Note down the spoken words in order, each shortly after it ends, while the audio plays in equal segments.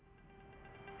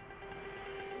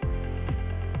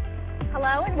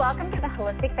Hello and welcome to the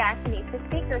Holistic Fashionista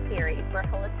Speaker Series, where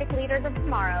holistic leaders of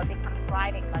tomorrow become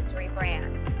thriving luxury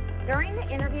brands. During the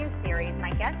interview series, my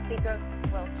guest speakers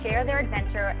will share their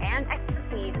adventure and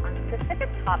expertise on specific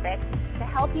topics to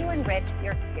help you enrich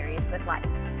your experience with life.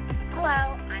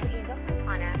 Hello, I'm Angel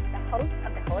Santana, the host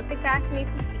of the Holistic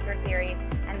Fashionista Speaker Series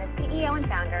and the CEO and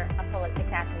founder of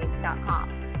HolisticFashionista.com.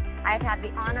 I've had the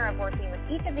honor of working with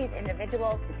each of these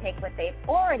individuals to take what they've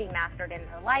already mastered in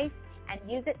their life and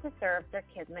use it to serve their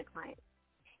kismet clients.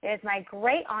 It is my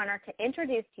great honor to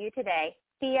introduce to you today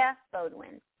Thea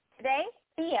Bodwin. Today,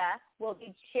 Thea will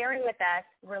be sharing with us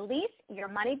Release Your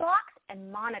Money Blocks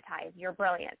and Monetize Your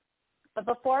Brilliance. But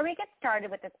before we get started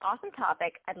with this awesome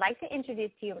topic, I'd like to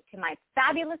introduce you to my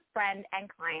fabulous friend and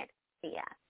client, Thea.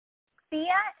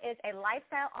 Thea is a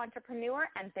lifestyle entrepreneur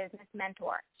and business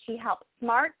mentor. She helps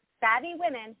smart, savvy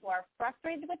women who are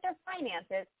frustrated with their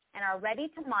finances and are ready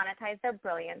to monetize their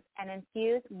brilliance and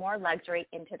infuse more luxury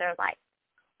into their life.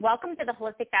 Welcome to the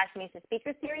Holistic Fashionista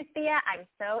Speaker Series, Thea. I'm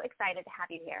so excited to have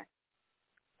you here.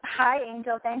 Hi,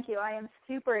 Angel. Thank you. I am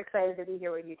super excited to be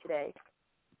here with you today.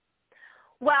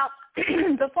 Well,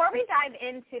 before we dive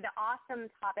into the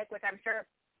awesome topic, which I'm sure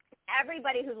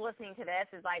everybody who's listening to this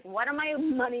is like, what are my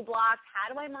money blocks? How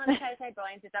do I monetize my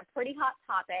brilliance? It's a pretty hot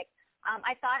topic.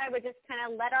 I thought I would just kind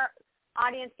of let our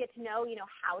audience get to know,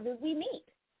 how did we meet?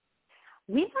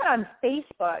 We met on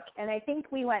Facebook, and I think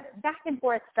we went back and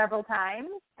forth several times,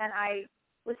 and I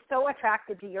was so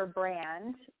attracted to your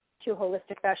brand, to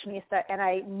Holistic Fashionista, and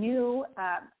I knew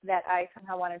that I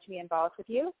somehow wanted to be involved with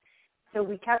you. So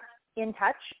we kept in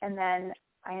touch, and then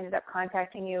I ended up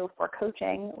contacting you for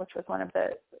coaching, which was one of the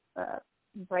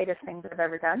brightest things I've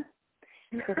ever done.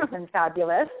 This has been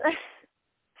fabulous.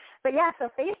 But yeah, so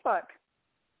Facebook.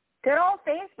 Good old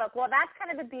Facebook. Well, that's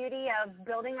kind of the beauty of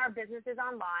building our businesses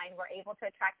online. We're able to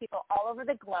attract people all over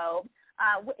the globe.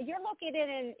 You're located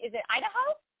in, is it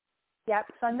Idaho?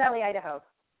 Yep, Sun Valley, Idaho.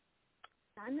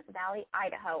 Sun Valley,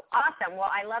 Idaho. Awesome.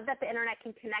 Well, I love that the internet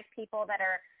can connect people that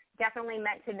are definitely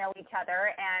meant to know each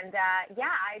other. And,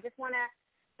 I just want to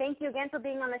thank you again for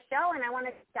being on the show, and I want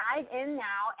to dive in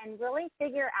now and really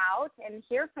figure out and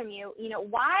hear from you,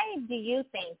 why do you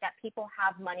think that people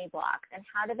have money blocks, and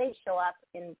how do they show up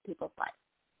in people's lives?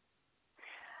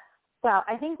 Well,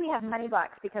 I think we have money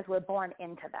blocks because we're born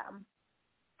into them.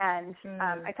 And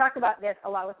I talk about this a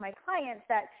lot with my clients,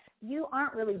 that you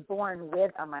aren't really born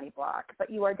with a money block, but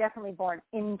you are definitely born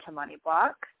into money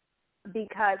blocks.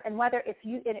 Because, and whether it's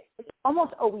you, it's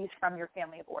almost always from your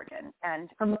family of origin.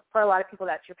 And for a lot of people,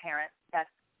 that's your parents. That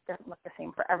doesn't look the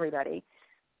same for everybody.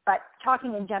 But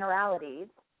talking in generalities,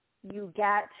 you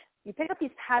pick up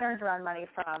these patterns around money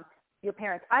from your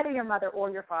parents, either your mother or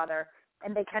your father,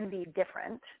 and they can be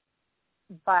different.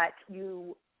 But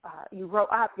you grow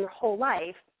up your whole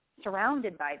life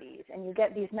surrounded by these, and you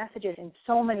get these messages in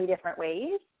so many different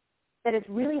ways that it's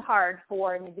really hard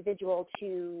for an individual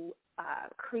to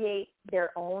create their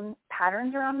own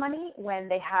patterns around money when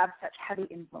they have such heavy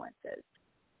influences.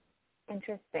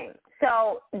 Interesting.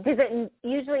 So does it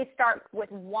usually start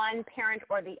with one parent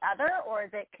or the other, or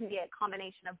can be a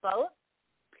combination of both?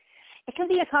 It can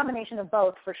be a combination of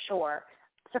both for sure.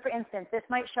 So for instance, this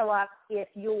might show up if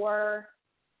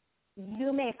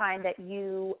you may find that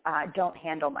you don't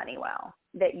handle money well,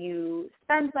 that you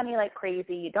spend money like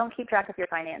crazy, you don't keep track of your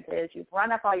finances, you've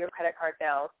run up all your credit card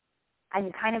bills, and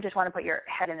you kind of just want to put your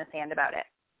head in the sand about it.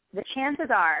 The chances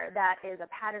are that is a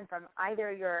pattern from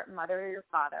either your mother or your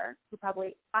father, who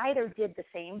probably either did the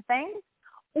same thing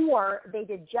or they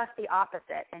did just the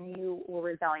opposite and you were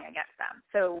rebelling against them.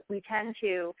 So we tend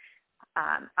to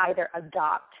either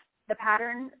adopt the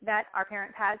pattern that our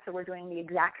parents had, so we're doing the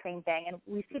exact same thing. And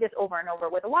we see this over and over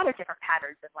with a lot of different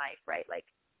patterns in life, right? Like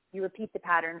you repeat the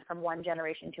patterns from one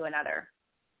generation to another.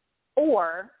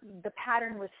 Or the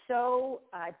pattern was so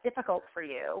difficult for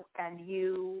you and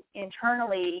you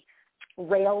internally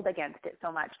railed against it so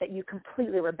much that you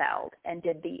completely rebelled and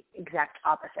did the exact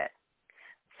opposite.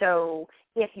 So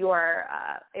if your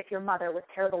mother was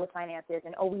terrible with finances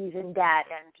and always in debt,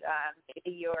 and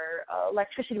maybe your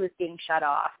electricity was being shut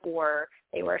off, or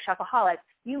they were a shopaholic,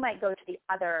 you might go to the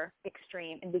other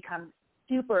extreme and become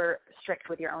super strict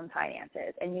with your own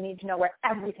finances, and you need to know where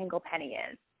every single penny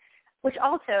is, which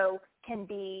also can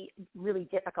be really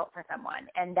difficult for someone.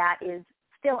 And that is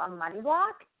still a money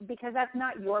block because that's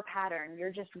not your pattern.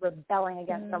 You're just rebelling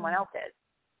against someone else's.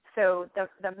 So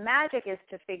the magic is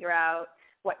to figure out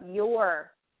what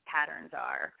your patterns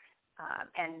are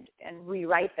and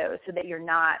rewrite those so that you're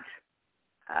not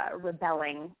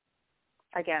rebelling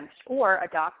against or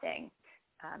adopting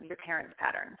your parents'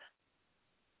 patterns.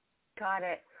 Got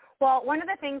it. Well, one of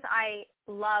the things I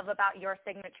love about your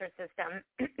signature system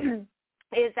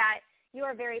is that you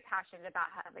are very passionate about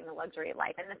having a luxury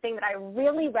life. And the thing that I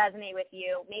really resonate with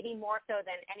you, maybe more so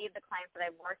than any of the clients that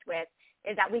I've worked with,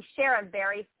 is that we share a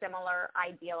very similar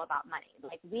ideal about money.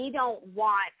 Like, we don't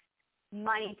want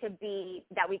money to be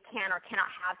that we can or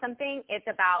cannot have something. It's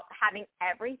about having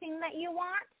everything that you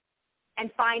want and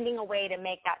finding a way to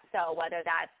make that so, whether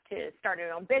that's to start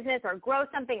your own business or grow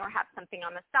something or have something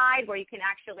on the side where you can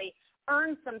actually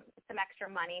earn some extra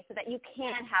money so that you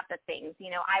can have the things.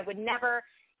 You know, I would never,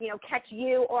 catch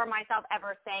you or myself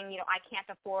ever saying, I can't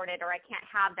afford it or I can't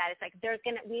have that. It's like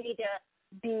we need to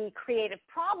be creative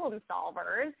problem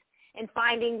solvers and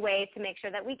finding ways to make sure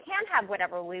that we can have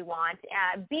whatever we want,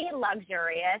 be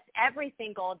luxurious every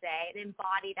single day and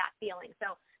embody that feeling.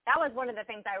 So that was one of the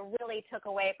things I really took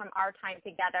away from our time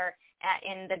together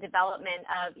in the development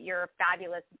of your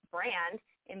fabulous brand,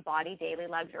 Embody Daily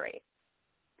Luxury.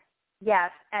 Yes,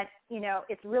 and,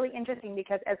 it's really interesting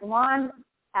because as long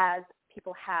as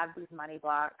people have these money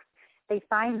blocks, they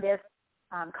find this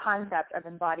concept of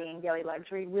embodying daily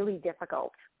luxury really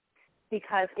difficult.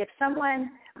 Because if someone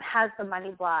has the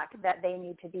money block that they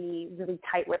need to be really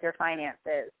tight with their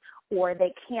finances, or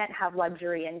they can't have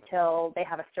luxury until they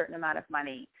have a certain amount of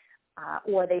money,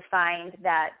 or they find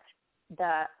that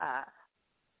that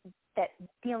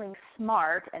feeling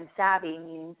smart and savvy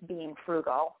means being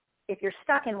frugal. If you're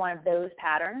stuck in one of those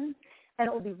patterns, then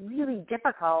it will be really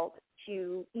difficult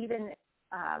to even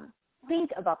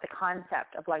think about the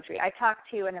concept of luxury. I talk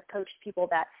to and have coached people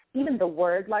that even the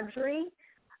word luxury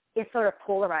is sort of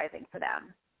polarizing for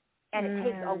them. And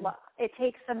it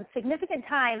takes some significant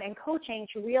time and coaching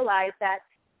to realize that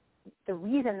the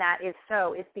reason that is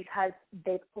so is because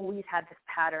they've always had this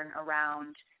pattern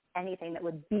around anything that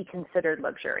would be considered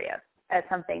luxurious as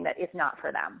something that is not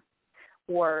for them,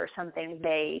 or something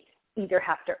they either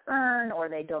have to earn or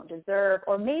they don't deserve,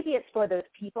 or maybe it's for those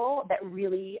people that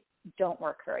really don't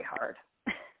work very hard.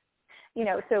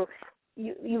 So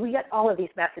we get all of these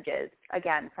messages,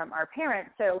 again, from our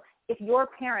parents. So if your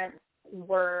parents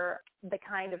were the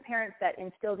kind of parents that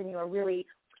instilled in you a really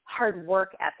hard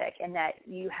work ethic and that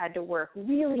you had to work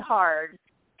really hard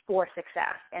for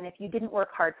success, and if you didn't work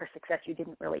hard for success, you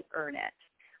didn't really earn it,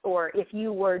 or if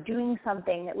you were doing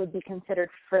something that would be considered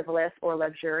frivolous or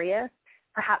luxurious,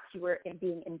 perhaps you were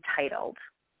being entitled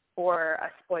or a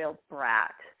spoiled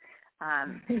brat.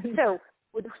 So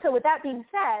with that being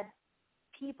said,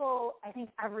 people, I think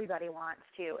everybody wants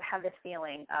to have this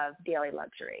feeling of daily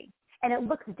luxury. And it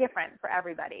looks different for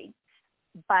everybody,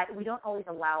 but we don't always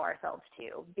allow ourselves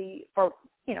to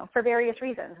for various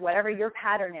reasons. Whatever your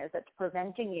pattern is that's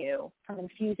preventing you from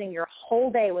infusing your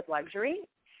whole day with luxury,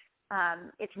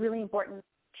 it's really important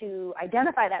to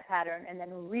identify that pattern and then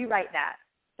rewrite that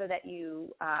so that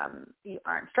you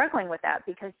aren't struggling with that,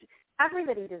 because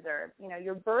everybody deserves,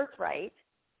 your birthright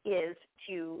is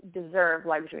to deserve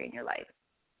luxury in your life.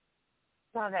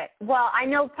 Love it. Well, I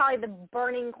know probably the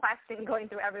burning question going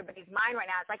through everybody's mind right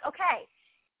now is like, okay,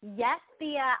 yes,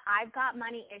 Thea, I've got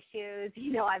money issues.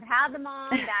 I've had the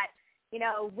mom that,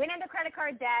 went into credit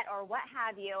card debt or what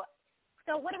have you.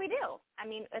 So what do we do? I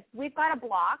mean, if we've got a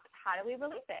block, how do we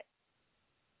release it?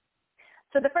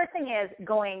 So the first thing is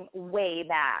going way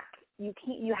back.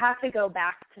 You have to go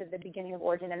back to the beginning of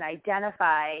origin and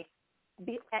identify.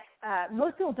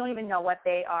 Most people don't even know what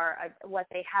they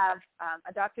have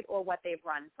adopted or what they've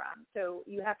run from. So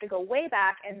you have to go way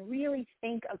back and really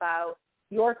think about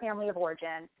your family of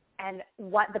origin and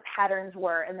what the patterns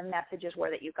were and the messages were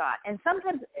that you got. And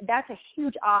sometimes that's a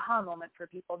huge aha moment for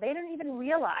people. They didn't even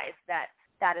realize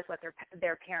that is what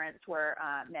their parents were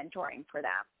mentoring for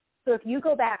them. So if you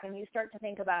go back and you start to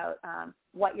think about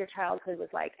what your childhood was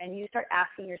like, and you start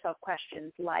asking yourself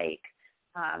questions like,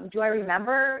 do I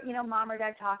remember, mom or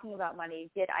dad talking about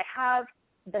money? Did I have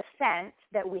the sense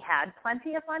that we had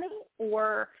plenty of money,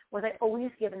 or was I always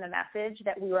given the message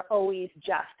that we were always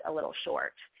just a little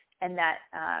short and that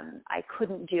I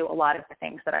couldn't do a lot of the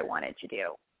things that I wanted to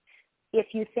do?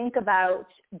 If you think about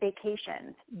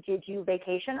vacations, did you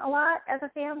vacation a lot as a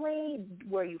family?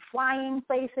 Were you flying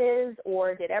places,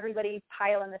 or did everybody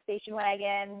pile in the station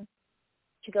wagon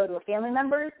to go to a family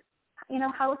member's,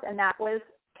 house, and that was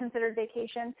considered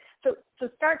vacation? So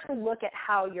start to look at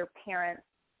how your parents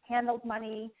handled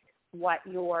money, what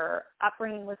your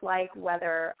upbringing was like,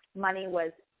 whether money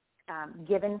was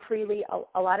given freely.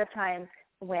 A lot of times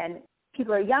when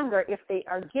people are younger, if they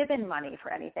are given money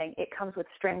for anything, it comes with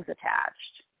strings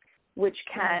attached, which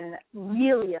can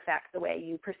really affect the way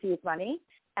you perceive money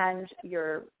and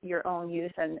your own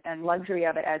use and luxury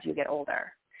of it as you get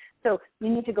older. So you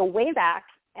need to go way back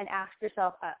and ask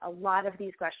yourself a lot of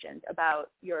these questions about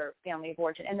your family of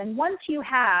origin. And then once you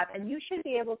have, and you should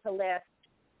be able to list,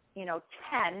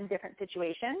 10 different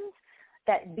situations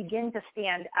that begin to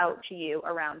stand out to you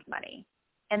around money.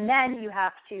 And then you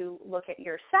have to look at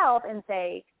yourself and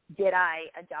say, did I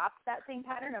adopt that same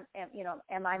pattern?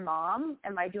 Am I mom?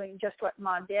 Am I doing just what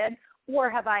mom did? Or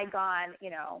have I gone,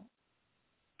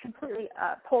 completely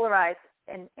polarized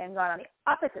and gone on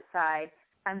the opposite side?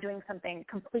 I'm doing something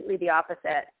completely the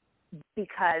opposite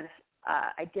because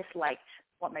I disliked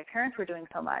what my parents were doing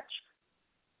so much.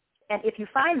 And if you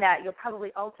find that, you'll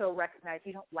probably also recognize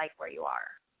you don't like where you are.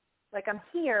 Like, I'm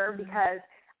here because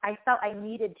I felt I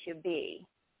needed to be.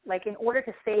 Like, in order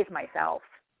to save myself,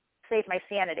 save my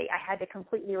sanity, I had to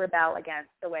completely rebel against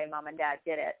the way mom and dad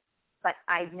did it. But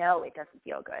I know it doesn't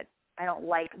feel good. I don't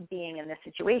like being in this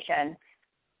situation.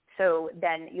 So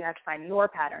then you have to find your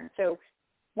pattern. So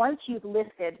once you've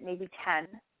listed maybe 10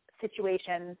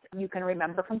 situations you can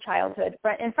remember from childhood,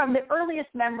 and from the earliest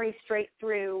memory straight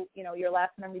through, your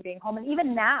last memory being home, and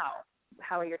even now,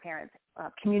 how are your parents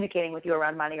communicating with you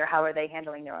around money, or how are they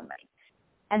handling their own money?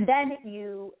 And then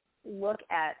you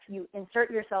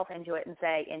insert yourself into it and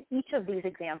say, in each of these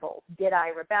examples, did I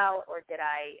rebel or did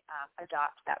I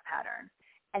adopt that pattern?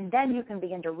 And then you can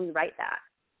begin to rewrite that,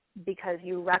 because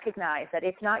you recognize that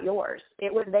it's not yours.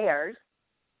 It was theirs.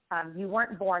 You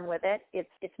weren't born with it.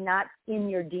 It's not in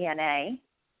your DNA.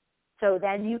 So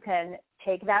then you can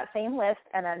take that same list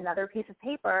and another piece of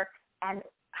paper, and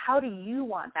how do you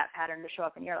want that pattern to show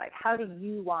up in your life? How do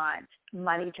you want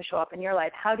money to show up in your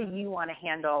life? How do you want to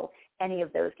handle any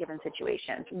of those given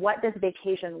situations? What does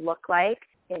vacation look like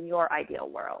in your ideal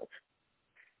world?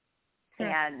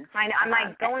 And I'm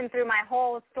like going through my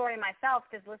whole story myself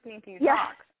just listening to you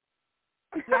talk.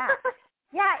 Yeah.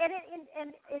 Yeah,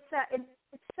 and it's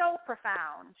so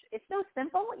profound. It's so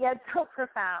simple, yet so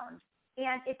profound.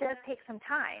 And it does take some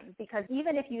time, because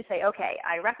even if you say, okay,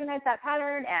 I recognize that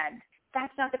pattern and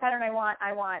that's not the pattern I want,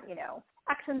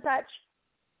 X and such,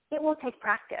 it will take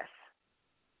practice.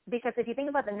 Because if you think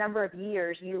about the number of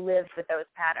years you lived with those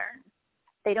patterns,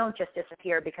 they don't just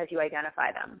disappear because you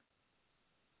identify them,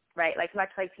 right? Like, much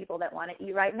like people that want to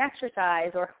eat right and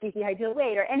exercise or be the ideal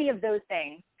weight or any of those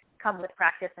things come with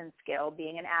practice and skill.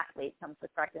 Being an athlete comes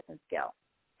with practice and skill.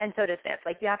 And so does this.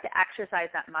 Like, you have to exercise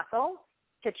that muscle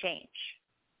to change.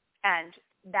 And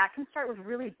that can start with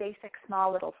really basic,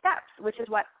 small little steps, which is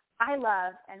what I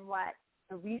love, and what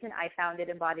the reason I founded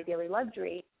Embodied Daily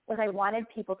Luxury was I wanted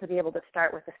people to be able to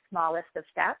start with the smallest of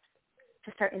steps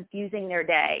to start infusing their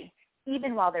day,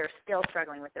 even while they're still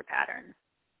struggling with their patterns.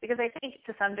 Because I think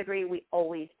to some degree we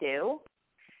always do.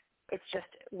 It's just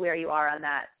where you are on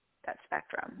that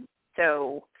spectrum.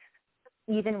 So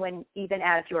even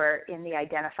as you're in the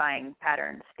identifying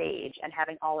pattern stage and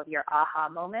having all of your aha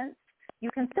moments, you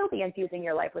can still be infusing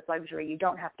your life with luxury. You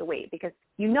don't have to wait, because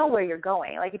you know where you're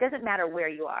going. Like, it doesn't matter where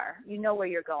you are. You know where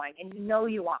you're going, and you know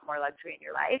you want more luxury in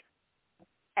your life.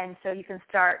 And so you can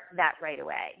start that right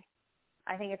away.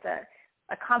 I think it's a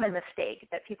common mistake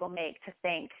that people make to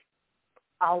think,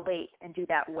 I'll wait and do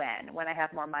that when I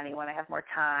have more money, when I have more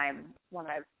time, when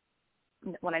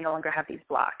I no longer have these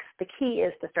blocks. The key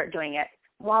is to start doing it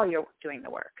while you're doing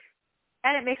the work.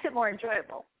 And it makes it more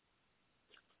enjoyable.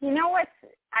 You know what?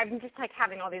 I'm just like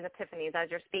having all these epiphanies as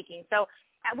you're speaking. So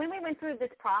when we went through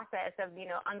this process of,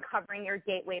 uncovering your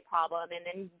gateway problem and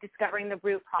then discovering the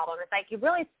root problem, it's like you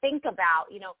really think about,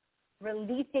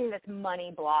 releasing this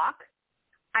money block.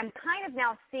 I'm kind of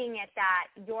now seeing it that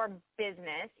your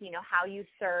business, how you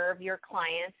serve your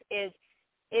clients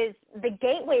is the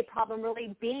gateway problem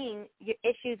really being your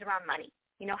issues around money.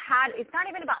 It's not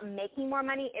even about making more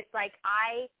money. It's like,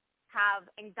 I have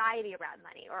anxiety around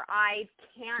money, or I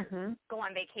can't go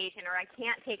on vacation, or I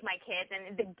can't take my kids,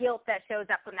 and the guilt that shows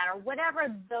up from that, or whatever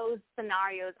those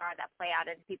scenarios are that play out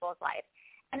in people's lives.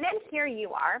 And then here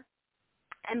you are,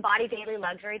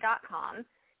 EmbodyDailyLuxury.com,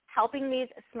 helping these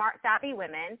smart, savvy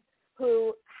women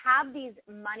who have these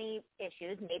money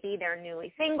issues. Maybe they're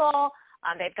newly single,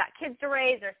 they've got kids to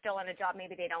raise, they're still in a job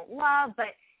maybe they don't love,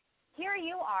 but here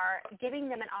you are giving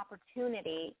them an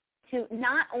opportunity to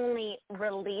not only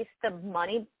release the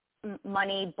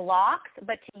money blocks,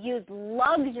 but to use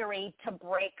luxury to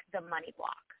break the money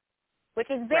block, which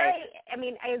is very,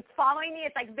 it's following me.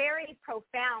 It's like very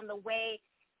profound the way,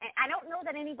 and I don't know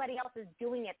that anybody else is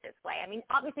doing it this way.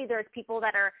 Obviously there's people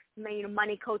that are,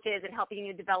 money coaches and helping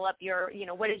you develop your,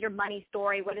 what is your money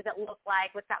story? What does it look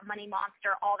like? What's that money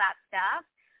monster? All that stuff.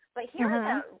 But here's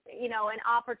an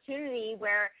opportunity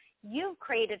where you've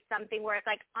created something where it's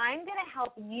like, I'm going to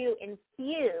help you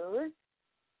infuse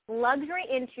luxury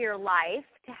into your life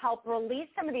to help release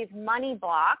some of these money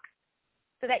blocks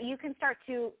so that you can start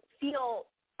to feel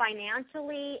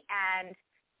financially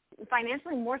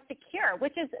more secure,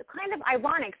 which is kind of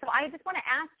ironic. So I just want to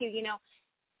ask you,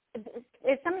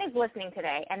 if somebody's listening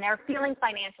today and they're feeling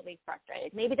financially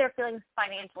frustrated, maybe they're feeling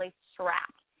financially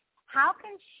strapped, how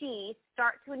can she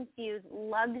start to infuse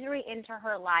luxury into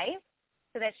her life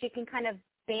so that she can kind of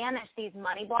banish these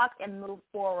money blocks and move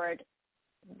forward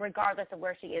regardless of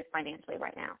where she is financially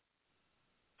right now?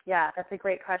 Yeah, that's a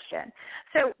great question.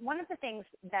 So one of the things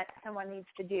that someone needs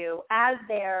to do as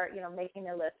they're, making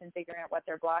their list and figuring out what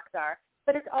their blocks are,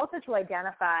 but it's also to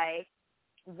identify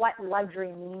what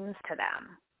luxury means to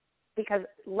them, because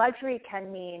luxury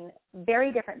can mean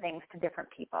very different things to different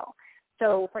people.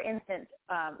 So, for instance,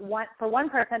 for one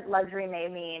person, luxury may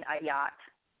mean a yacht,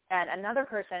 and another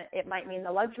person, it might mean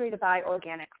the luxury to buy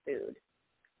organic food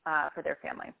for their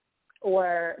family,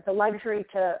 or the luxury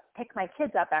to pick my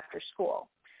kids up after school.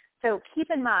 So keep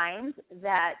in mind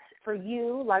that for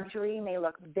you, luxury may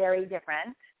look very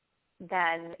different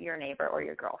than your neighbor or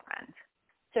your girlfriend.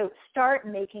 So start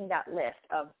making that list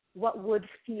of what would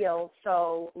feel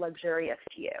so luxurious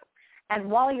to you.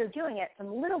 And while you're doing it,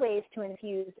 some little ways to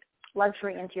infuse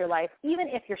luxury into your life, even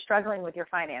if you're struggling with your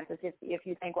finances, if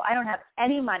you think, well, I don't have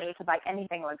any money to buy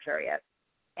anything luxurious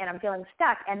and I'm feeling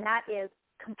stuck, and that is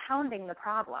compounding the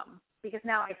problem because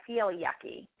now I feel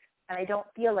yucky and I don't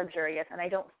feel luxurious and I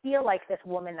don't feel like this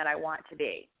woman that I want to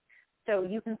be. So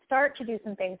you can start to do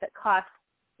some things that cost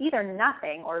either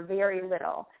nothing or very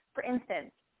little. For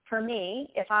instance, for me,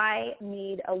 if I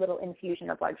need a little infusion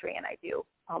of luxury, and I do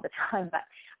all the time, but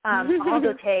I'll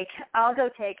go take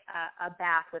a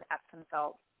bath with Epsom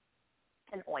salts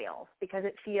and oils because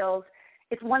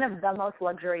it's one of the most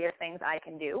luxurious things I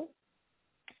can do.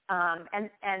 And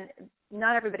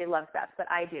not everybody loves baths, but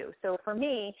I do. So for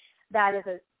me, that is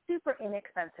a super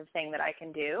inexpensive thing that I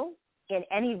can do in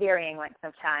any varying length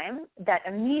of time that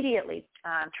immediately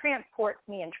transports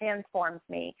me and transforms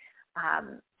me.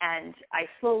 And I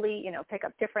slowly, pick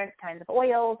up different kinds of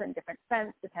oils and different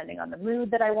scents depending on the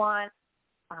mood that I want.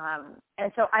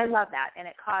 And so I love that. And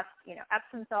it costs,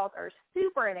 Epsom salts are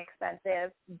super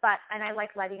inexpensive, and I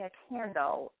like lighting a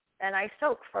candle, and I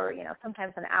soak for,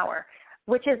 sometimes an hour,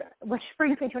 which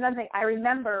brings me to another thing. I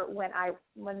remember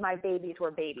when my babies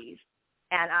were babies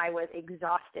and I was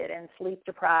exhausted and sleep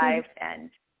deprived and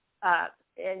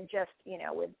just,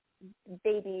 with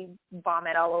baby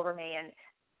vomit all over me, and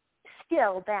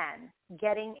still then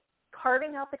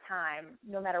carving out the time,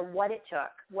 no matter what it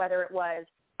took, whether it was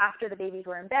after the babies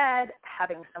were in bed,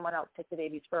 having someone else take the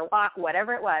babies for a walk,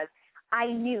 whatever it was, I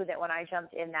knew that when I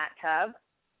jumped in that tub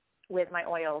with my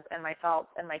oils and my salts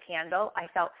and my candle, I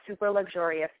felt super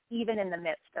luxurious, even in the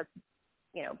midst of,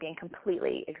 being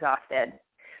completely exhausted.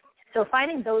 So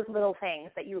finding those little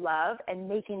things that you love and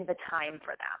making the time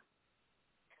for them.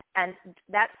 And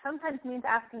that sometimes means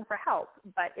asking for help,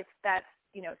 but that's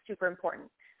super important.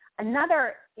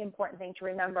 Another important thing to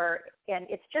remember, and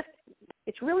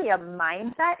it's really a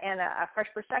mindset and a fresh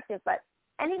perspective, but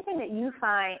anytime you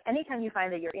find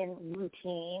that you're in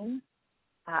routine,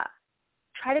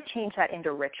 try to change that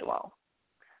into ritual.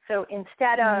 So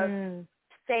instead of,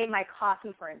 say, my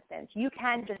coffee, for instance, you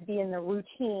can just be in the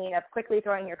routine of quickly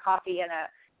throwing your coffee in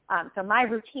so my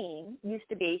routine used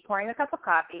to be pouring a cup of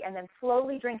coffee and then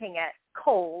slowly drinking it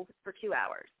cold for 2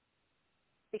 hours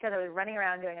because I was running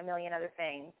around doing a million other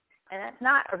things. And that's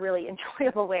not a really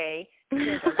enjoyable way to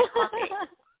enjoy my coffee.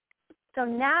 So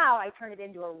now I turn it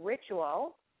into a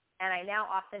ritual, and I now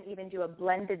often even do a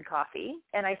blended coffee,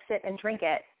 and I sit and drink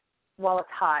it while it's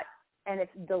hot, and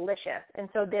it's delicious. And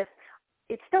so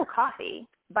it's still coffee,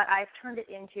 but I've turned it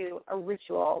into a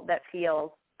ritual that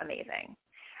feels amazing.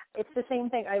 It's the same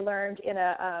thing I learned in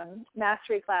a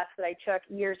mastery class that I took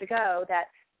years ago, that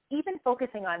even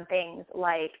focusing on things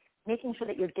like making sure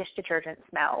that your dish detergent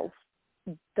smells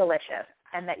delicious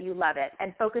and that you love it,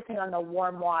 and focusing on the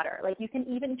warm water. Like, you can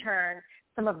even turn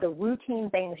some of the routine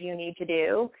things you need to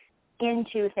do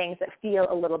into things that feel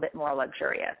a little bit more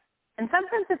luxurious. And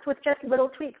sometimes it's with just little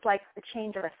tweaks like the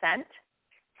change of a scent.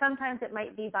 Sometimes it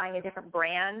might be buying a different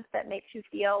brand that makes you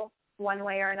feel one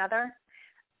way or another.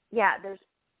 Yeah,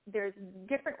 there's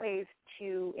different ways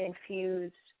to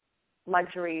infuse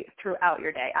luxury throughout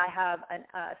your day. I have an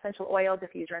essential oil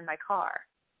diffuser in my car.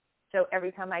 So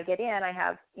every time I get in, I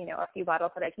have, a few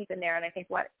bottles that I keep in there, and I think,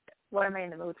 what am I in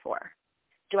the mood for?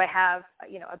 Do I have,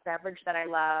 a beverage that I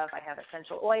love? I have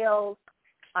essential oils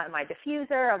on my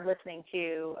diffuser. I'm listening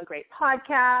to a great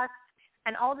podcast,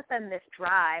 and all of a sudden this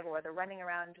drive or the running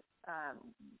around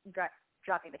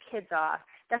dropping the kids off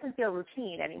doesn't feel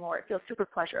routine anymore. It feels super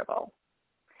pleasurable.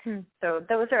 So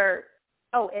those are,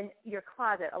 in your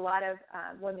closet, a lot of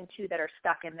women, too, that are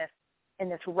stuck in in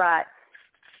this rut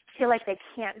feel like they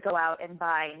can't go out and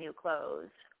buy new clothes,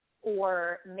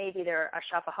 or maybe they're a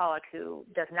shopaholic who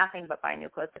does nothing but buy new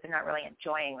clothes, but they're not really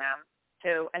enjoying them.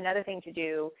 So another thing to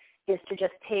do is to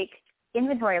just take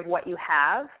inventory of what you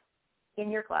have in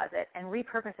your closet and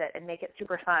repurpose it and make it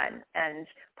super fun, and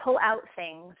pull out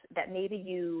things that maybe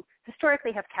you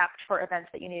historically have kept for events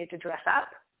that you needed to dress up,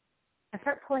 and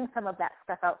start pulling some of that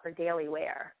stuff out for daily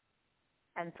wear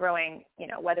and throwing,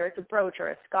 whether it's a brooch or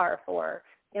a scarf or,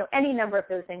 any number of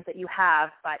those things that you have,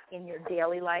 but in your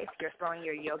daily life, you're throwing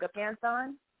your yoga pants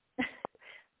on.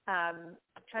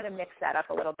 Try to mix that up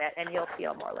a little bit, and you'll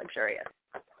feel more luxurious.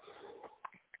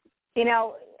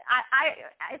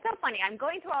 It's so funny. I'm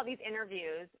going through all these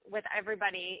interviews with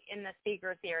everybody in the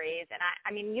speaker series, and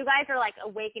I mean, you guys are like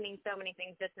awakening so many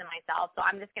things just in myself. So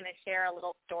I'm just going to share a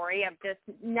little story of just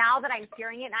now that I'm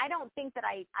hearing it. And I don't think that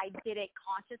I did it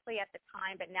consciously at the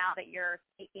time, but now that you're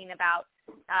speaking about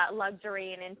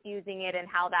luxury and infusing it and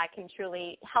how that can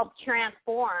truly help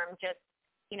transform just,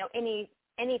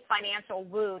 any financial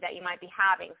woo that you might be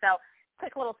having. So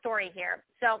quick little story here.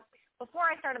 So before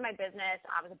I started my business,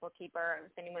 I was a bookkeeper.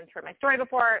 If anyone's heard my story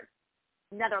before,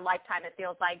 another lifetime it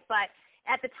feels like. But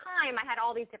at the time, I had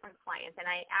all these different clients, and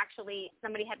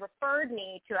somebody had referred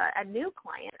me to a new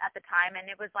client at the time, and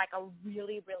it was like a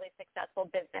really, really successful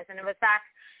business. And it was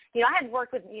I had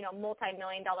worked with,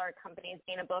 multi-million-dollar companies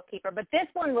being a bookkeeper, but this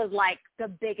one was like the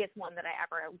biggest one that I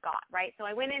ever got, right? So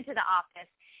I went into the office,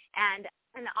 and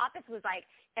the office was like,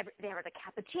 there was a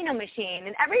cappuccino machine,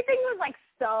 and everything was like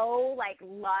so like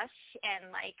lush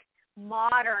and like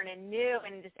modern and new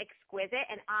and just exquisite,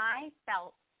 and I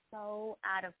felt so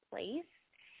out of place.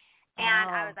 And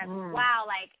I was like, wow,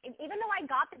 like, even though I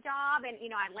got the job and,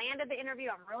 I landed the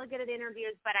interview, I'm really good at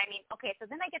interviews, but I mean, okay, so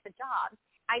then I get the job.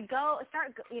 I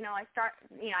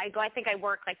think I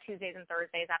worked like Tuesdays and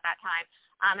Thursdays at that time.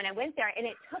 And I went there, and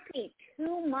it took me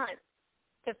 2 months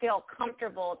to feel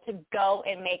comfortable to go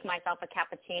and make myself a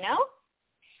cappuccino.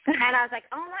 And I was like,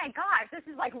 oh my gosh, this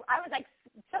is like, I was like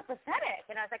so pathetic.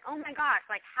 And I was like, oh my gosh,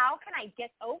 like, how can I get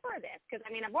over this? Because,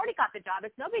 I mean, I've already got the job.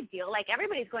 It's no big deal. Like,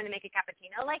 everybody's going to make a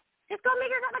cappuccino. Like, just go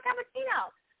make yourself a cappuccino.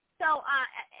 So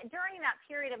during that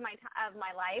period of my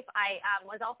life, I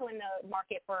was also in the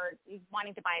market for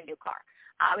wanting to buy a new car.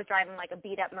 I was driving like a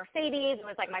beat-up Mercedes. It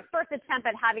was like my first attempt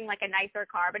at having like a nicer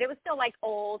car, but it was still like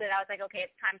old, and I was like, okay,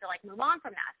 it's time to like move on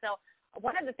from that. So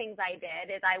one of the things I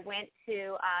did is I went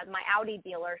to my Audi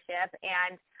dealership,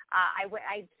 and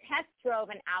I test drove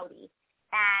an Audi.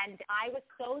 And I was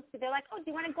they're like, oh,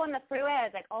 do you want to go on the freeway? I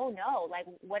was like, oh, no. Like,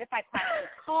 what if I crash the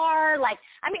car? Like,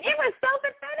 I mean, it was so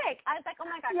pathetic. I was like,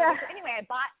 oh, my gosh. Yeah. So anyway, I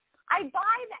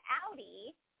buy the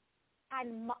Audi,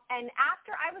 and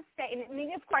after I was saying, I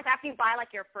mean, of course, after you buy,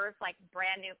 like, your first, like,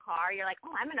 brand new car, you're like,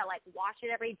 oh, I'm going to, like, wash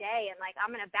it every day, and, like,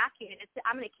 I'm going to vacuum it.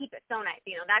 I'm going to keep it so nice.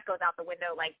 That goes out the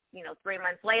window, like, 3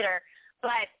 months later.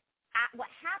 But what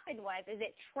happened is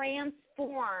it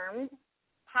transformed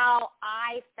how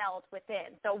I felt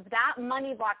within. So that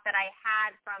money block that I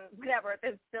had from whatever,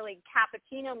 this silly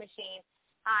cappuccino machine,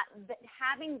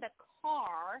 having the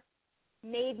car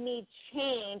made me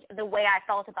change the way I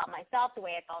felt about myself, the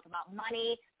way I felt about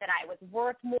money, that I was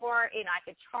worth more, I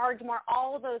could charge more,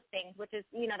 all of those things, which is,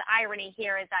 the irony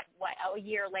here is that a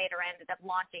year later I ended up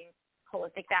launching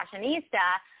Holistic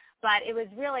Fashionista. But it was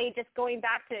really just going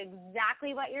back to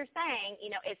exactly what you're saying.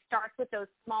 It starts with those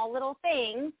small little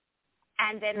things,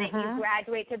 and then that you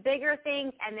graduate to bigger things,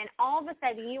 and then all of a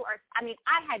sudden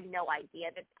I had no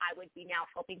idea that I would be now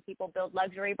helping people build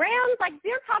luxury brands. Like,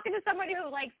 you're talking to somebody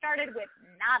who, like, started with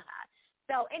nada.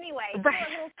 So anyway, it's a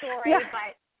little story,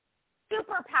 but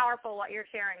super powerful what you're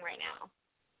sharing right now.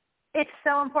 It's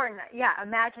so important. Yeah,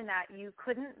 imagine that. You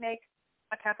couldn't make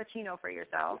a cappuccino for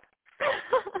yourself.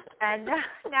 And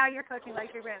now you're coaching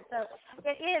luxury brands. So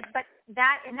it is, but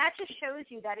that just shows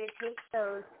you that it takes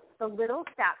the little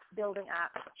steps building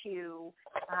up to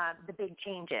the big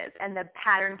changes and the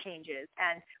pattern changes,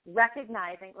 and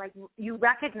recognizing, like, you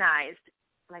recognized,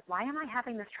 like, why am I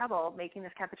having this trouble making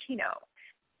this cappuccino?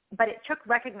 But it took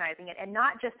recognizing it and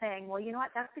not just saying, well, you know what,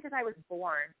 that's because I was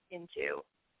born into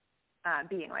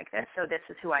being like this, so this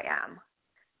is who I am.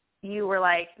 You were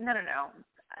like, no.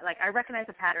 Like, I recognize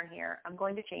a pattern here. I'm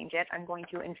going to change it. I'm going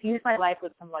to infuse my life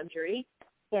with some luxury.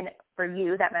 And for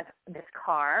you, that meant this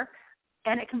car.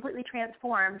 And it completely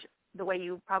transformed the way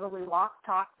you probably walked,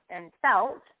 talked, and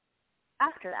felt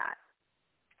after that.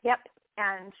 Yep.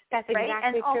 And that's exactly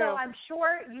and true. Although I'm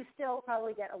sure you still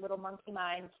probably get a little monkey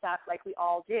mind stuff like we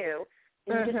all do,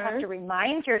 and you just have to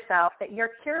remind yourself that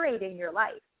you're curating your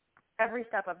life every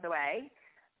step of the way.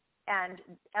 And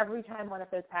every time one of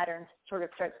those patterns sort of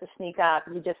starts to sneak up,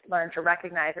 you just learn to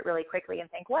recognize it really quickly and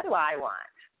think, what do I want?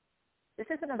 This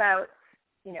isn't about,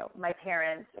 my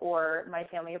parents or my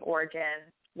family of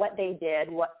origin, what they did,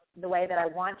 the way that I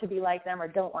want to be like them or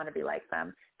don't want to be like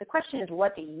them. The question is,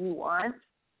 what do you want,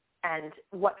 and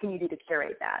what can you do to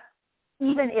curate that?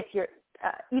 Even if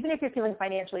you're feeling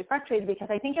financially frustrated, because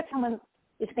I think if someone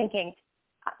is thinking,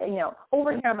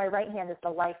 over here on my right hand is the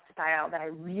lifestyle that I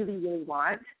really, really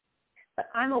want, but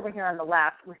I'm over here on the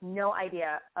left with no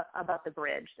idea about the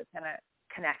bridge that's going to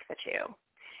connect the two.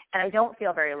 And I don't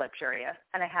feel very luxurious,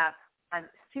 and I'm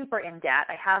super in debt.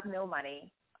 I have no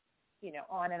money,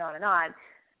 on and on and on.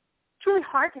 It's really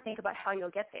hard to think about how you'll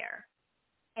get there.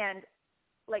 And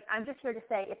I'm just here to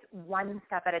say it's one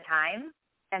step at a time,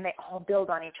 and they all build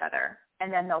on each other.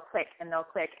 And then they'll click, and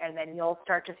then you'll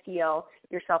start to feel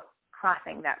yourself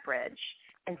crossing that bridge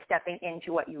and stepping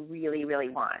into what you really, really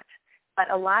want.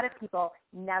 But a lot of people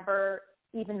never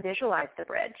even visualize the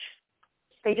bridge.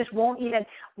 They just won't even.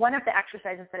 One of the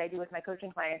exercises that I do with my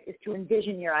coaching clients is to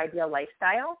envision your ideal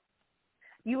lifestyle.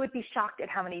 You would be shocked at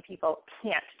how many people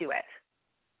can't do it.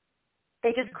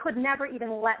 They just could never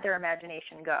even let their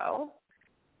imagination go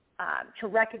to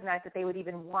recognize that they would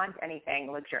even want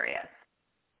anything luxurious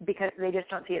because they just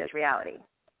don't see it as reality.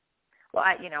 Well,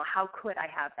 how could I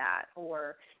have that?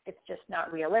 Or it's just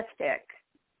not realistic.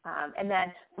 And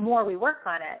then the more we work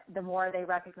on it, the more they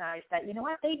recognize that,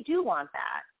 they do want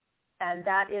that. And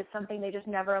that is something they just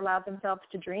never allowed themselves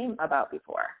to dream about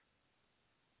before.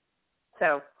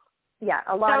 So, yeah,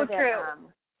 a lot of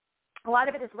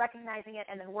it is recognizing it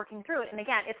and then working through it. And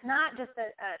again, it's not just a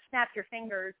snap your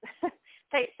fingers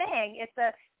type thing. It's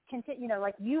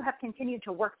you have continued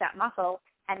to work that muscle,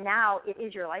 and now it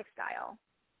is your lifestyle.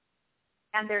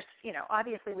 And there's,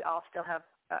 obviously we all still have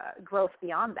growth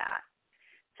beyond that.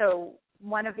 So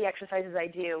one of the exercises I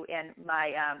do in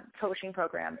my coaching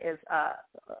program is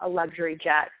a luxury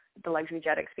jet, the luxury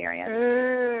jet experience.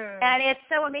 And it's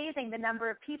so amazing the number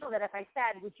of people that if I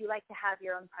said, would you like to have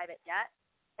your own private jet?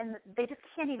 And they just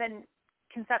can't even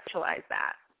conceptualize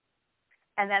that.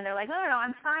 And then they're like, no,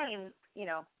 I'm fine.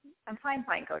 I'm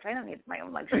fine, coach. I don't need my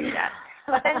own luxury jet.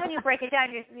 But then when you break it down,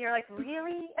 you're like,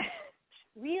 really?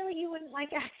 Really, you wouldn't like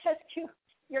access to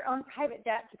your own private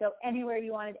jet to go anywhere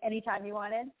you wanted, anytime you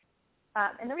wanted?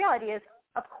 And the reality is,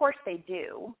 of course they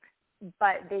do,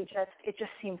 but it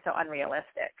just seems so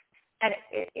unrealistic. And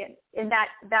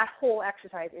that whole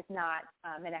exercise is not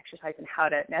an exercise in how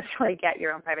to necessarily get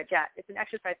your own private jet. It's an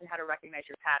exercise in how to recognize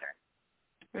your pattern.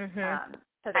 Mm-hmm.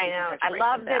 I know. I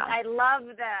love that. I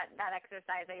love that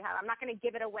exercise that you have. I'm not going to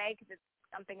give it away because it's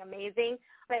something amazing,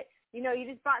 but you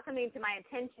just brought something to my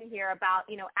attention here about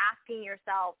asking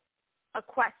yourself a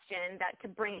question that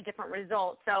could bring different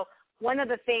results. So one of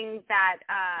the things that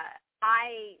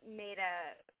I made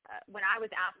when I was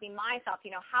asking myself,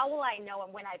 how will I know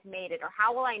when I've made it, or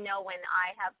how will I know when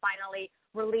I have finally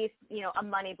released, a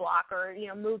money block, or,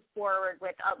 moved forward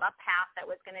with a path that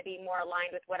was going to be more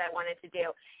aligned with what I wanted to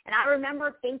do. And I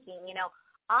remember thinking,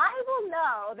 I will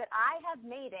know that I have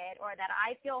made it, or that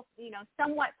I feel,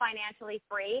 somewhat financially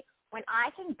free when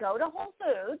I can go to Whole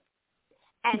Foods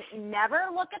and never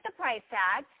look at the price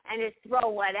tag and just throw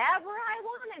whatever I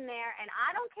want in there, and I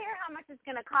don't care how much it's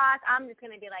going to cost. I'm just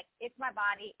going to be like, it's my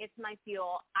body, it's my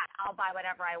fuel. I'll buy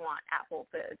whatever I want at Whole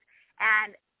Foods.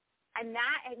 And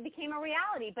that became a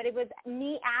reality, but it was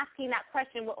me asking that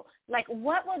question, like,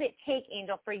 what would it take,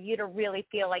 Angel, for you to really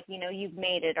feel like, you've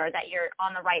made it, or that you're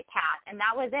on the right path? And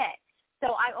that was it.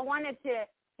 So I wanted to,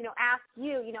 ask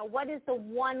you, what is the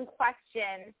one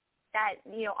question that,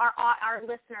 our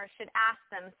listeners should ask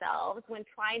themselves when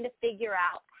trying to figure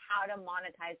out how to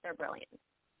monetize their brilliance?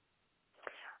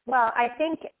 Well, I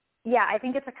think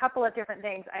it's a couple of different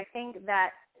things. I think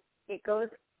that it goes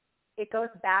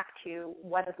back to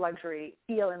what does luxury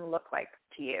feel and look like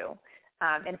to you.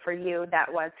 And for you,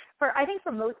 I think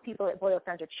for most people, it boils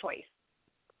down to choice.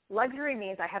 Luxury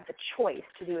means I have the choice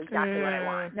to do exactly what I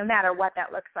want, no matter what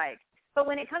that looks like. But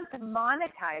when it comes to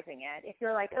monetizing it, if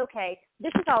you're like, okay,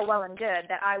 this is all well and good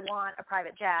that I want a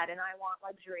private jet and I want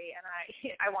luxury and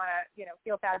I want to,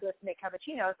 feel fabulous and make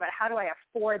cappuccinos, but how do I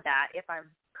afford that if I'm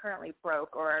currently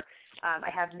broke, or I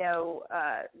have no,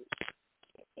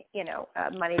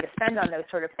 money to spend on those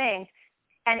sort of things?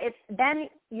 And then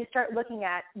you start looking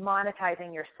at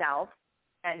monetizing yourself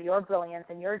and your brilliance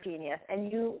and your genius. And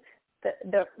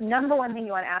the number one thing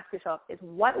you want to ask yourself is,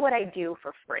 what would I do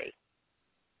for free?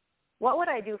 What would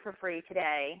I do for free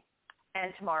today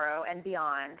and tomorrow and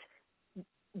beyond,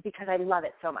 because I love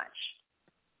it so much?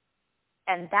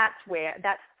 And that's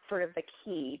sort of the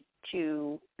key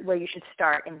to where you should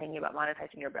start in thinking about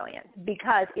monetizing your brilliance.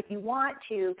 Because if you want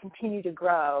to continue to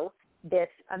grow this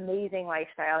amazing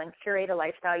lifestyle and curate a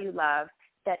lifestyle you love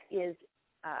that is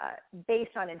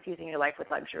based on infusing your life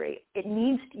with luxury,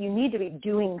 you need to be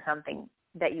doing something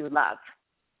that you love.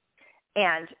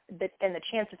 And the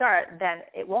chances are then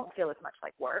it won't feel as much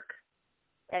like work,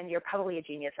 and you're probably a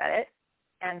genius at it.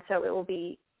 And so it will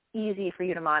be easy for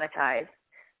you to monetize.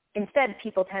 Instead,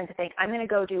 people tend to think, I'm going to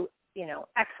go do,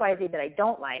 X, Y, Z that I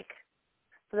don't like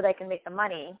so that I can make the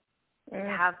money to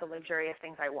have the luxurious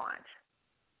things I want.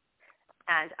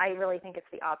 And I really think it's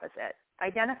the opposite.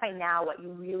 Identify now what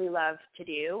you really love to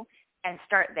do and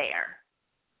start there.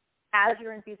 As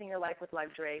you're infusing your life with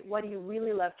luxury, what do you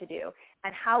really love to do?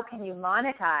 And how can you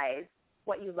monetize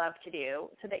what you love to do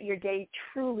so that your day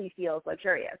truly feels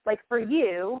luxurious? Like for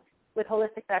you, with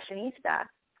Holistic Fashionista,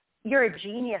 you're a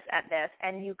genius at this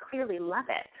and you clearly love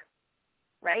it,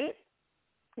 right?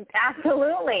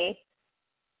 Absolutely.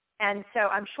 And so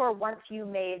I'm sure once you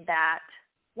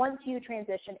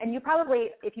transitioned, and you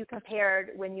probably, if you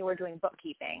compared when you were doing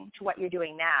bookkeeping to what you're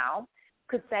doing now,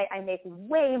 could say, I make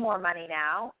way more money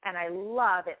now, and I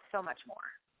love it so much more.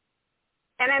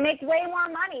 And I make way more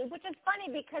money, which is funny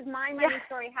because my money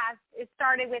story it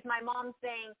started with my mom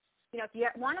saying, if you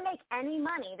want to make any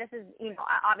money, this is,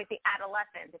 obviously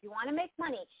adolescence. If you want to make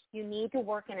money, you need to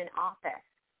work in an office.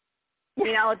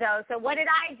 So what did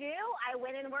I do? I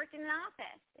went and worked in an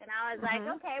office. And I was like,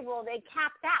 okay, well, they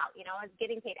capped out. I was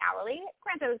getting paid hourly.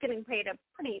 Granted, I was getting paid a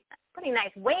pretty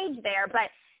nice wage there, but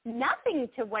nothing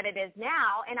to what it is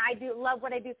now. And I do love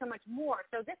what I do so much more.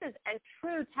 So this is a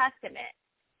true testament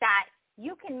that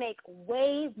you can make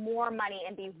way more money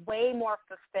and be way more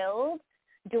fulfilled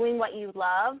doing what you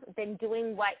love than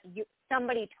doing what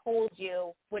somebody told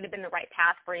you would have been the right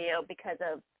path for you because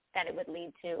of that it would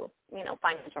lead to,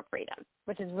 financial freedom,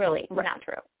 which is really not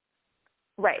true.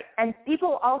 Right. And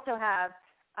people also have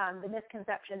the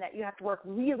misconception that you have to work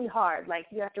really hard, like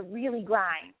you have to really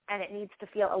grind, and it needs to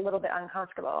feel a little bit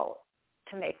uncomfortable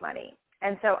to make money.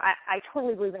 And so I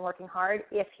totally believe in working hard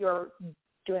if you're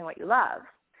doing what you love.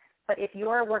 But if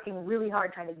you're working really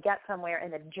hard trying to get somewhere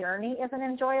and the journey isn't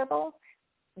enjoyable,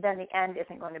 then the end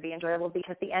isn't going to be enjoyable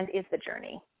because the end is the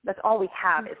journey. That's all we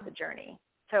have is the journey.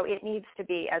 So it needs to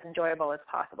be as enjoyable as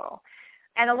possible.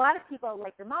 And a lot of people,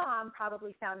 like your mom,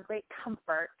 probably found great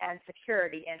comfort and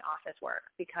security in office work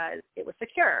because it was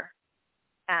secure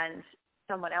and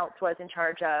someone else was in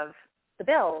charge of the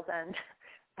bills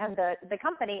and the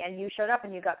company, and you showed up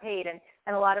and you got paid.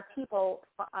 And a lot of people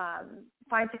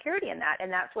find security in that,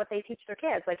 and that's what they teach their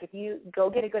kids. Like if you go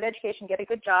get a good education, get a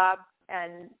good job,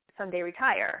 and someday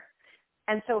retire.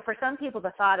 And so for some people,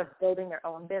 the thought of building their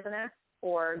own business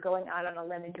or going out on a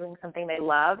limb and doing something they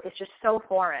love is just so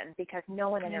foreign because no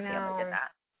one in their family did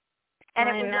that. And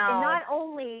it was,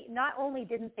 and not only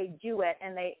didn't they do it,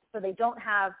 and they don't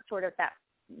have sort of that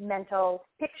mental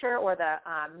picture or the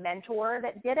mentor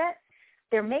that did it.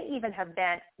 There may even have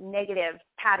been negative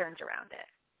patterns around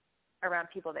it, around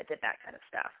people that did that kind of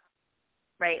stuff,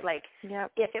 right? Like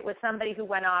if it was somebody who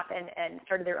went off and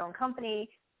started their own company,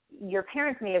 your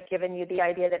parents may have given you the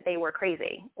idea that they were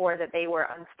crazy or that they were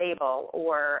unstable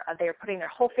or they were putting their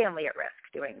whole family at risk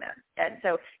doing this. And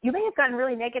so you may have gotten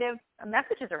really negative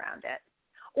messages around it.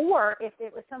 Or if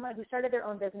it was someone who started their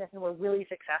own business and were really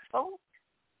successful,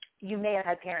 you may have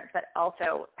had parents that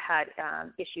also had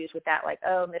issues with that, like,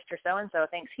 oh, Mr. So-and-so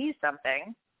thinks he's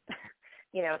something.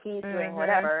 He's doing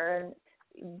whatever and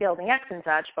building X and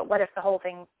such, but what if the whole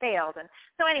thing fails? And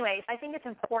so anyways, I think it's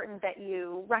important that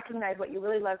you recognize what you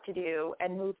really love to do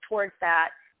and move towards that.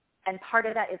 And part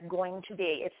of that is going to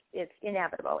be, it's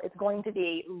inevitable, it's going to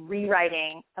be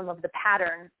rewriting some of the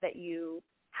patterns that you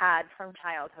had from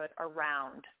childhood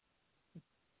around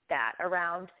that,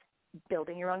 around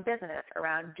building your own business,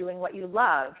 around doing what you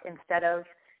love instead of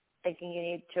thinking you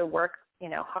need to work,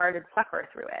 hard and suffer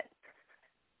through it.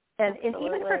 And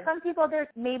even for some people, there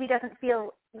maybe doesn't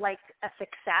feel like a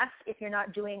success if you're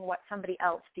not doing what somebody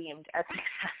else deemed as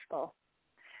successful.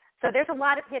 So there's a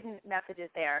lot of hidden messages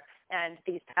there, and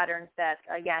these patterns that,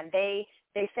 again, they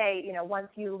say, once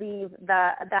you leave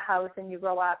the house and you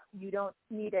grow up, you don't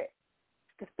need it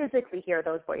to physically hear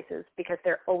those voices because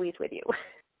they're always with you.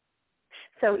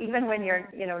 So even when you're,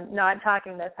 not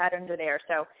talking, those patterns are there.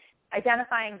 So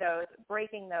identifying those,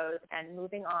 breaking those, and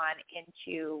moving on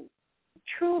into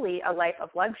truly a life of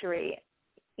luxury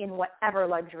in whatever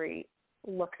luxury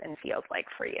looks and feels like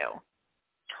for you.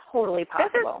 Totally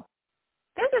possible.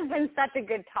 This has been such a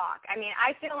good talk. I mean,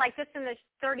 I feel like just in the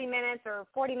 30 minutes or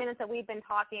 40 minutes that we've been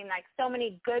talking, like so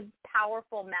many good,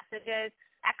 powerful messages,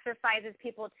 exercises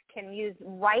people can use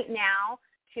right now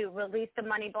to release the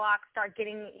money block, start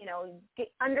getting,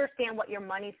 understand what your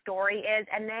money story is,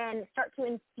 and then start to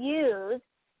infuse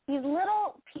these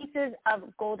little pieces of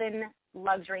golden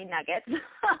luxury nuggets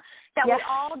that we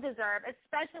all deserve,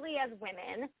 especially as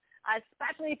women,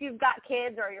 especially if you've got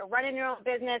kids or you're running your own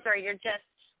business or you're just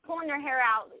pulling your hair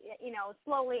out,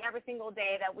 slowly every single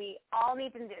day, that we all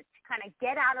need to do to kind of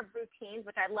get out of routines,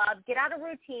 which I love, get out of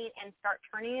routine and start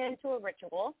turning it into a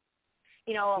ritual.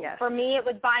 For me, it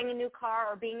was buying a new car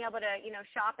or being able to,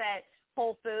 shop at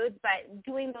Whole Foods, but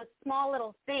doing those small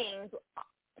little things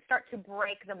start to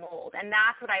break the mold. And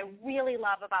that's what I really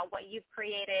love about what you've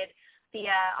created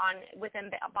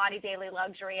within Body Daily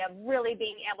Luxury, of really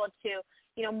being able to,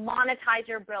 monetize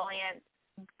your brilliance,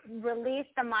 release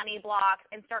the money blocks,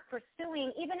 and start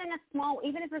pursuing, even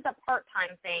if it's a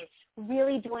part-time thing,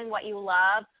 really doing what you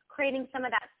love, creating some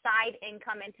of that side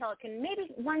income until it can maybe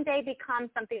one day become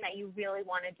something that you really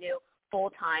want to do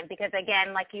full-time. Because,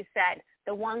 again, like you said,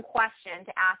 the one question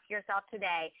to ask yourself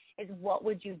today is, what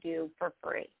would you do for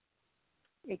free?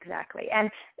 Exactly. And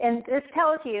this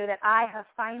tells you that I have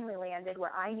finally landed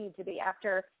where I need to be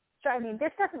after. So,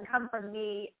 this doesn't come from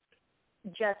me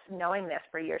just knowing this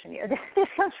for years and years. This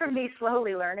comes from me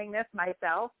slowly learning this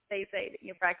myself. They say that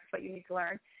you practice what you need to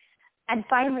learn. And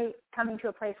finally coming to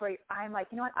a place where I'm like,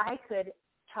 I could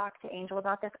talk to Angel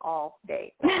about this all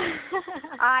day.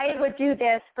 I would do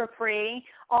this for free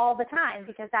all the time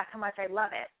because that's how much I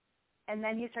love it. And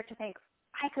then you start to think,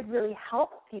 I could really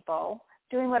help people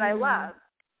doing what I love.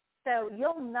 So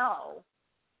you'll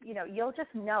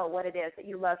just know what it is that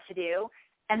you love to do.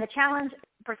 And the challenge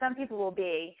for some people will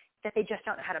be that they just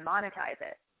don't know how to monetize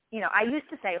it. I used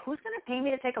to say, who's going to pay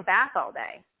me to take a bath all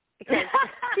day? Because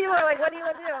people are like, what do you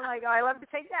want to do? I'm like, I love to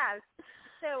take baths.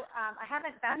 So I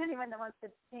haven't found anyone that wants to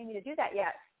pay me to do that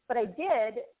yet. But I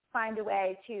did find a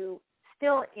way to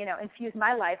still, infuse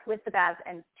my life with the baths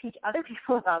and teach other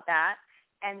people about that.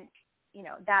 And,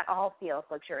 that all feels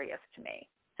luxurious to me.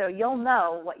 So you'll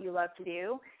know what you love to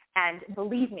do. And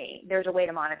believe me, there's a way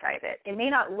to monetize it. You may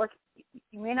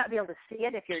not be able to see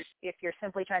it if you're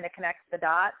simply trying to connect the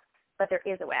dots, but there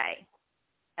is a way.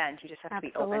 And you just have to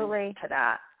be open to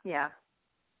that. Yeah.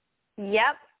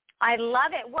 Yep. I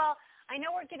love it. Well, I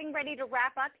know we're getting ready to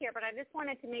wrap up here, but I just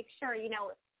wanted to make sure,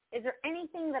 is there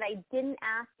anything that I didn't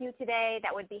ask you today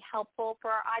that would be helpful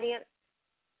for our audience?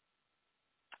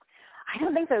 I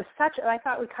don't think so. I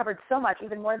thought we covered so much,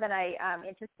 even more than I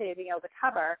anticipated being able to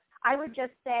cover. I would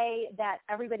just say that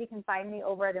everybody can find me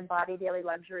over at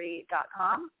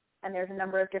embodydailyluxury.com, and there's a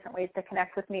number of different ways to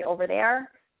connect with me over there.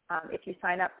 If you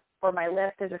sign up for my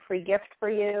list, there's a free gift for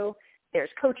you. There's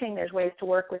coaching. There's ways to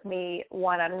work with me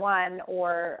one-on-one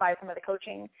or buy some of the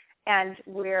coaching. And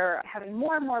we're having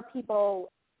more and more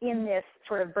people in this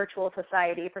sort of virtual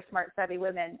society for smart, savvy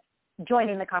women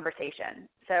joining the conversation.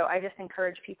 So I just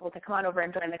encourage people to come on over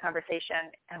and join the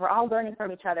conversation. And we're all learning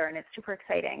from each other, and it's super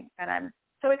exciting. And I'm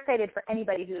so excited for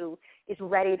anybody who is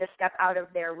ready to step out of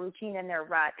their routine and their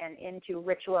rut and into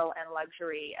ritual and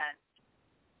luxury and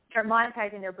start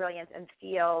monetizing their brilliance and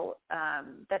feel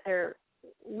that they're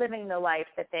living the life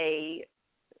that's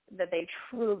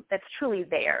truly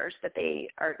theirs, that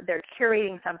they're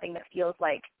curating something that feels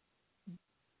like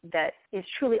that is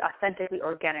truly authentically,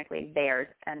 organically theirs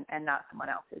and not someone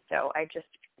else's. So I just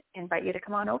invite you to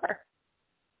come on over.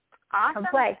 Awesome. Come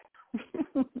play.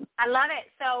 I love it.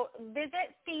 So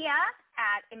visit Thea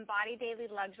at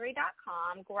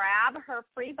embodydailyluxury.com. Grab her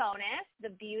free bonus, The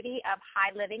Beauty of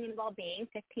High Living and Wellbeing,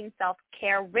 15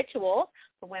 Self-Care Rituals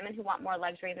for women who want more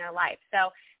luxury in their life.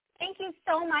 So thank you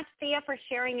so much, Thea, for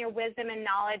sharing your wisdom and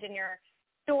knowledge and your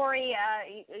story.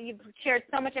 You've shared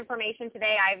so much information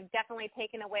today. I've definitely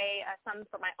taken away some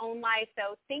for my own life.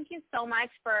 So thank you so much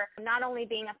for not only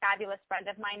being a fabulous friend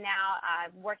of mine now,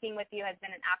 working with you has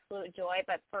been an absolute joy,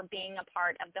 but for being a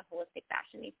part of the Holistic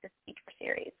Fashionista Speaker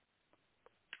Series.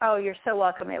 Oh, you're so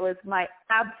welcome. It was my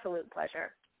absolute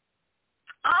pleasure.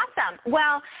 Awesome.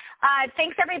 Well,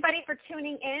 thanks, everybody, for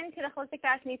tuning in to the Holistic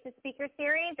Fashionista Speaker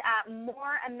Series.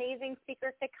 More amazing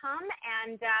speakers to come,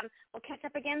 and we'll catch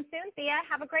up again soon. Thea,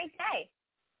 have a great day.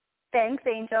 Thanks,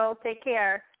 Angel. Take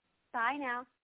care. Bye now.